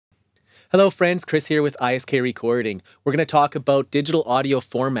Hello friends, Chris here with ISK Recording. We're going to talk about digital audio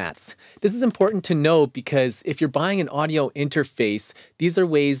formats. This is important to know because if you're buying an audio interface, these are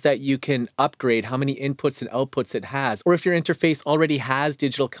ways that you can upgrade how many inputs and outputs it has. Or if your interface already has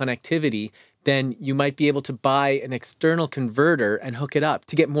digital connectivity, then you might be able to buy an external converter and hook it up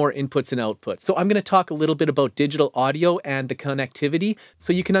to get more inputs and outputs. So I'm going to talk a little bit about digital audio and the connectivity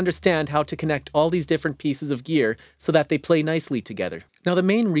so you can understand how to connect all these different pieces of gear so that they play nicely together. Now, the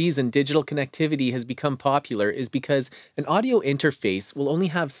main reason digital connectivity has become popular is because an audio interface will only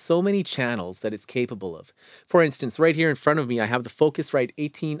have so many channels that it's capable of. For instance, right here in front of me, I have the Focusrite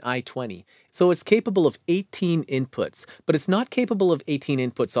 18i20. So it's capable of 18 inputs, but it's not capable of 18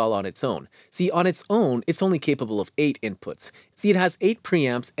 inputs all on its own. See, on its own, it's only capable of 8 inputs. See, it has 8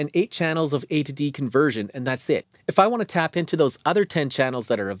 preamps and 8 channels of A to D conversion, and that's it. If I want to tap into those other 10 channels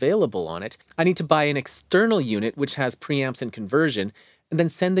that are available on it, I need to buy an external unit which has preamps and conversion, and then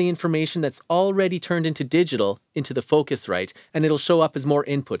send the information that's already turned into digital into the Focusrite, and it'll show up as more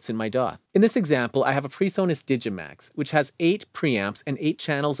inputs in my DAW. In this example, I have a PreSonus Digimax, which has 8 preamps and 8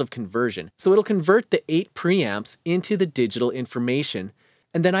 channels of conversion. So it'll convert the 8 preamps into the digital information,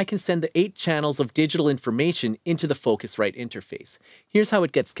 and then I can send the 8 channels of digital information into the Focusrite interface. Here's how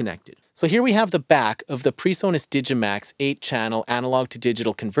it gets connected. So here we have the back of the PreSonus Digimax 8-channel analog to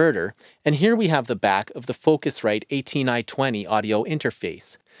digital converter, and here we have the back of the Focusrite 18i20 audio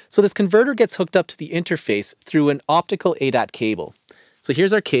interface. So this converter gets hooked up to the interface through an optical ADAT cable. So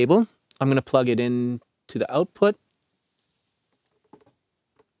here's our cable. I'm going to plug it in to the output.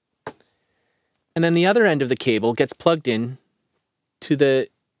 And then the other end of the cable gets plugged in to the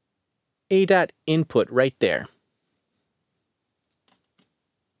ADAT input right there.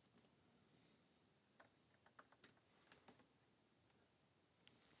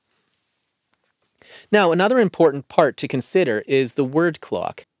 Now, another important part to consider is the word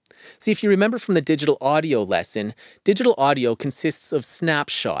clock. See, if you remember from the digital audio lesson, digital audio consists of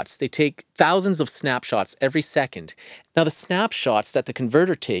snapshots. They take thousands of snapshots every second. Now, the snapshots that the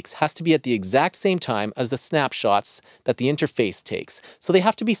converter takes has to be at the exact same time as the snapshots that the interface takes. So they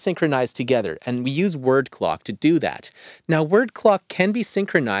have to be synchronized together, and we use word clock to do that. Now, word clock can be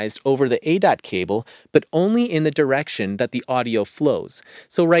synchronized over the ADAT cable, but only in the direction that the audio flows.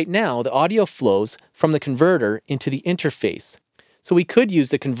 So right now, the audio flows from the converter into the interface. So we could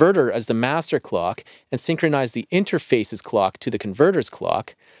use the converter as the master clock and synchronize the interface's clock to the converter's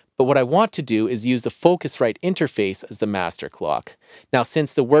clock, but what I want to do is use the Focusrite interface as the master clock. Now,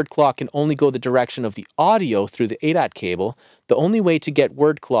 since the word clock can only go the direction of the audio through the ADAT cable, the only way to get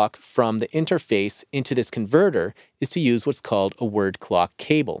word clock from the interface into this converter is to use what's called a word clock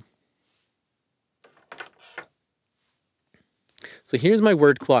cable. So here's my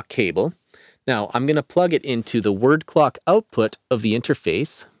word clock cable. Now, I'm going to plug it into the word clock output of the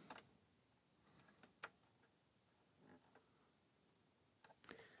interface.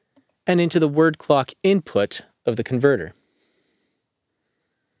 And into the word clock input of the converter.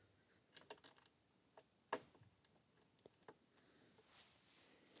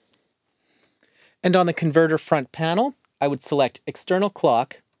 And on the converter front panel, I would select external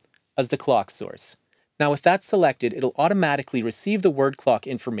clock as the clock source. Now, with that selected, it'll automatically receive the word clock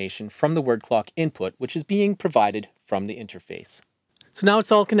information from the word clock input, which is being provided from the interface. So now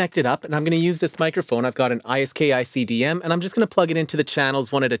it's all connected up, and I'm going to use this microphone. I've got an ISK ICDM, and I'm just going to plug it into the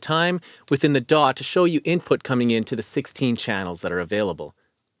channels one at a time within the DAW to show you input coming into the 16 channels that are available.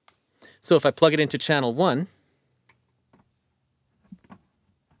 So if I plug it into channel 1,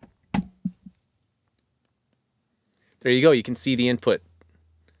 there you go. You can see the input.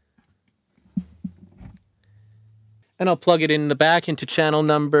 And I'll plug it in the back into channel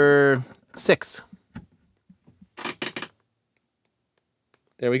number 6.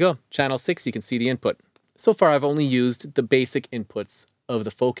 There we go. Channel 6, you can see the input. So far, I've only used the basic inputs of the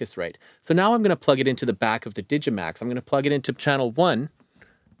Focusrite. So now I'm going to plug it into the back of the Digimax. I'm going to plug it into channel 1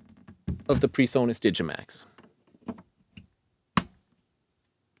 of the PreSonus Digimax.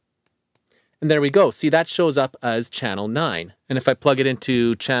 And there we go. See, that shows up as channel 9. And if I plug it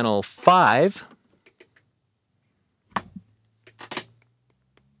into channel 5,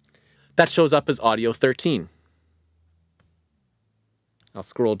 that shows up as audio 13. I'll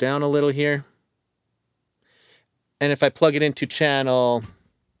scroll down a little here. And if I plug it into channel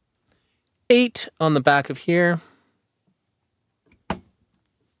 8 on the back of here,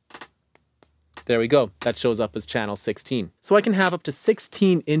 there we go. That shows up as channel 16. So I can have up to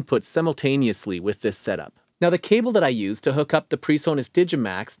 16 inputs simultaneously with this setup. Now, the cable that I use to hook up the PreSonus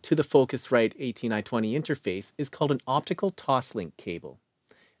Digimax to the Focusrite 18i20 interface is called an Optical Toslink cable.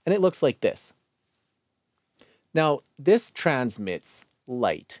 And it looks like this. Now, this transmits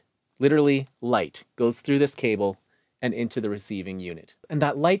light. Literally, light goes through this cable and into the receiving unit. And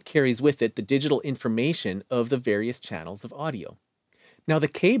that light carries with it the digital information of the various channels of audio. Now the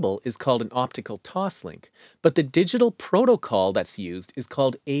cable is called an optical Toslink, but the digital protocol that's used is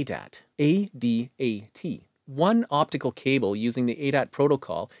called ADAT, A-D-A-T. One optical cable using the ADAT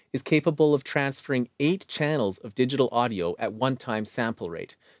protocol is capable of transferring 8 channels of digital audio at one-time sample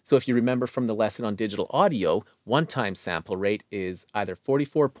rate. So if you remember from the lesson on digital audio, one-time sample rate is either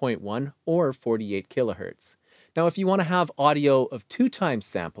 44.1 or 48 kilohertz. Now if you want to have audio of 2-time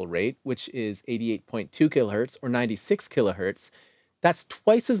sample rate, which is 88.2 kilohertz or 96 kilohertz, that's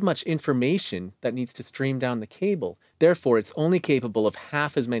twice as much information that needs to stream down the cable. Therefore, it's only capable of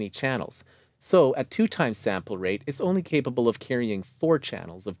half as many channels. So at 2-time sample rate, it's only capable of carrying 4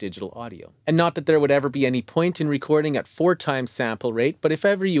 channels of digital audio. And not that there would ever be any point in recording at 4-time sample rate, but if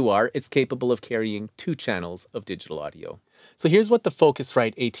ever you are, it's capable of carrying 2 channels of digital audio. So here's what the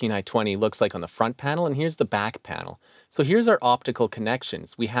Focusrite 18i20 looks like on the front panel, and here's the back panel. So here's our optical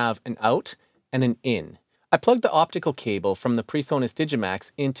connections. We have an out and an in. I plugged the optical cable from the PreSonus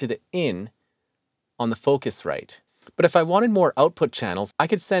Digimax into the in on the Focusrite. But if I wanted more output channels, I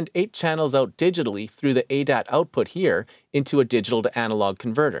could send 8 channels out digitally through the ADAT output here into a digital to analog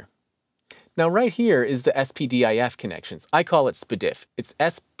converter. Now right here is the SPDIF connections. I call it SPDIF. It's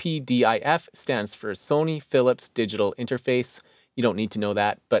SPDIF, stands for Sony Philips Digital Interface. You don't need to know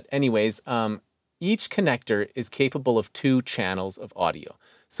that, but anyways, each connector is capable of 2 channels of audio.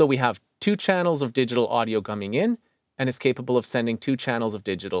 So we have 2 channels of digital audio coming in, and it's capable of sending 2 channels of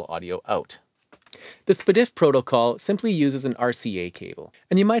digital audio out. The SPDIF protocol simply uses an RCA cable.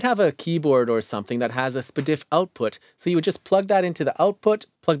 And you might have a keyboard or something that has a SPDIF output, so you would just plug that into the output,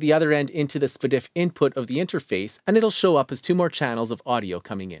 plug the other end into the SPDIF input of the interface, and it'll show up as 2 more channels of audio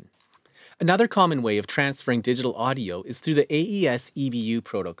coming in. Another common way of transferring digital audio is through the AES-EBU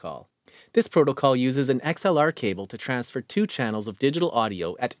protocol. This protocol uses an XLR cable to transfer 2 channels of digital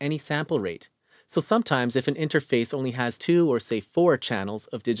audio at any sample rate. So sometimes if an interface only has 2 or say 4 channels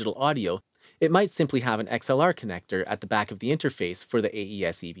of digital audio, it might simply have an XLR connector at the back of the interface for the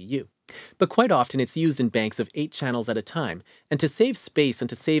AES-EBU. But quite often it's used in banks of 8 channels at a time, and to save space and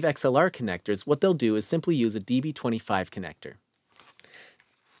to save XLR connectors, what they'll do is simply use a Db25 connector.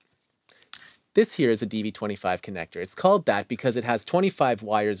 This here is a Db25 connector. It's called that because it has 25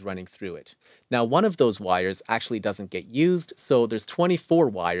 wires running through it. Now one of those wires actually doesn't get used, so there's 24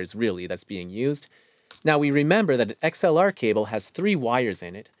 wires really that's being used. Now we remember that an XLR cable has 3 wires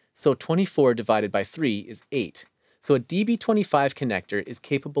in it, so 24 divided by 3 is 8. So a Db25 connector is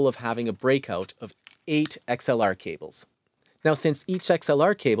capable of having a breakout of 8 XLR cables. Now since each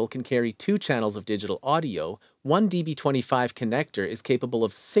XLR cable can carry 2 channels of digital audio, one Db25 connector is capable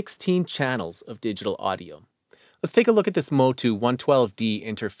of 16 channels of digital audio. Let's take a look at this Motu 112D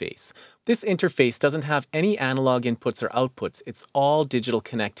interface. This interface doesn't have any analog inputs or outputs, it's all digital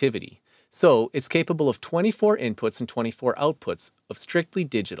connectivity. So it's capable of 24 inputs and 24 outputs of strictly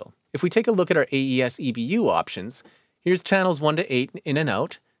digital. If we take a look at our AES-EBU options, here's channels 1 to 8 in and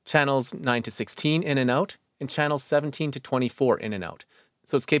out, channels 9 to 16 in and out, and channels 17 to 24 in and out.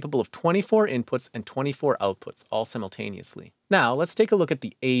 So it's capable of 24 inputs and 24 outputs, all simultaneously. Now, let's take a look at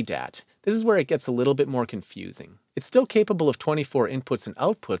the ADAT. This is where it gets a little bit more confusing. It's still capable of 24 inputs and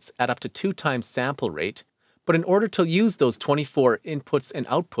outputs at up to 2 times sample rate, but in order to use those 24 inputs and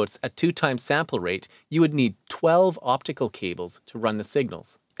outputs at 2 times sample rate, you would need 12 optical cables to run the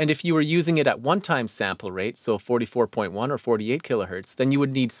signals. And if you were using it at 1 time sample rate, so 44.1 or 48 kilohertz, then you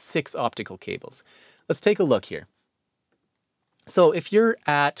would need 6 optical cables. Let's take a look here. So if you're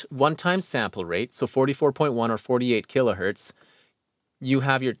at 1 time sample rate, so 44.1 or 48 kilohertz, you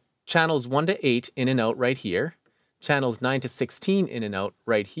have your channels 1 to 8 in and out right here, channels 9 to 16 in and out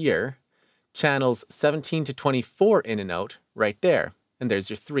right here, channels 17 to 24 in and out right there, and there's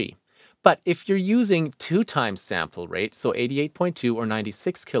your 3. But if you're using 2 times sample rate, so 88.2 or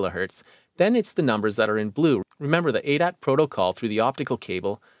 96 kilohertz, then it's the numbers that are in blue. Remember, the ADAT protocol through the optical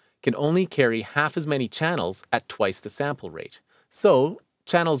cable can only carry half as many channels at twice the sample rate. So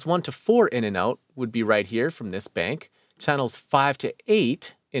channels 1 to 4 in and out would be right here from this bank. Channels 5 to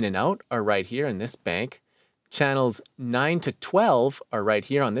 8 in and out are right here in this bank. Channels 9 to 12 are right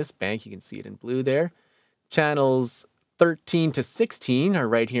here on this bank. You can see it in blue there. Channels 13 to 16 are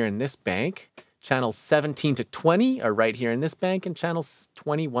right here in this bank. Channels 17 to 20 are right here in this bank. And channels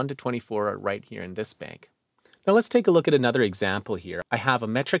 21 to 24 are right here in this bank. Now let's take a look at another example here. I have a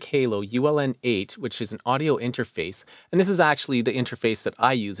Metric Halo ULN8, which is an audio interface. And this is actually the interface that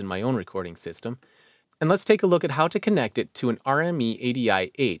I use in my own recording system. And let's take a look at how to connect it to an RME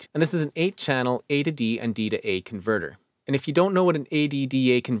ADI 8. And this is an 8-channel A to D and D to A converter. And if you don't know what an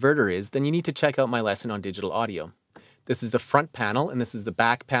ADDA converter is, then you need to check out my lesson on digital audio. This is the front panel and this is the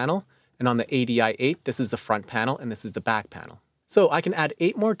back panel. And on the ADI8, this is the front panel and this is the back panel. So I can add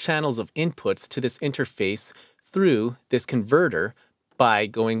 8 more channels of inputs to this interface through this converter by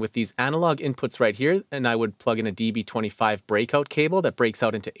going with these analog inputs right here, and I would plug in a Db25 breakout cable that breaks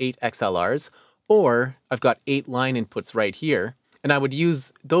out into 8 XLRs, or I've got 8 line inputs right here, and I would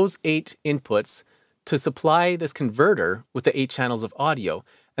use those 8 inputs to supply this converter with the 8 channels of audio,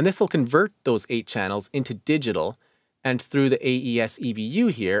 and this will convert those 8 channels into digital, and through the AES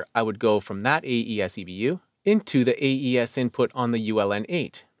EBU here, I would go from that AES EBU into the AES input on the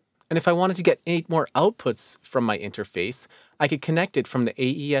ULN8. And if I wanted to get 8 more outputs from my interface, I could connect it from the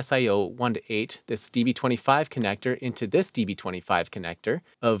AES-IO 1 to 8, this Db25 connector, into this Db25 connector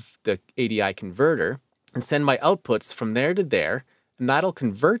of the ADI converter, and send my outputs from there to there, and that'll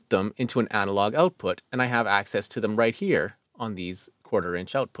convert them into an analog output, and I have access to them right here on these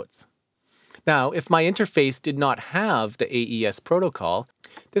 1/4-inch outputs. Now, if my interface did not have the AES protocol,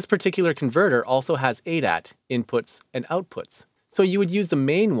 this particular converter also has ADAT inputs and outputs. So you would use the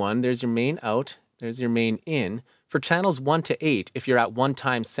main one, there's your main out, there's your main in, for channels 1 to 8 if you're at 1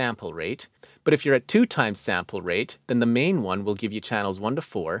 times sample rate. But if you're at 2 times sample rate, then the main one will give you channels 1 to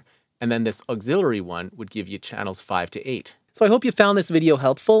 4, and then this auxiliary one would give you channels 5 to 8. So I hope you found this video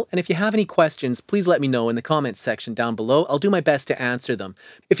helpful, and if you have any questions, please let me know in the comments section down below. I'll do my best to answer them.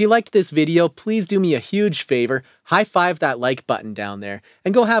 If you liked this video, please do me a huge favor, high-five that like button down there,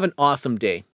 and go have an awesome day.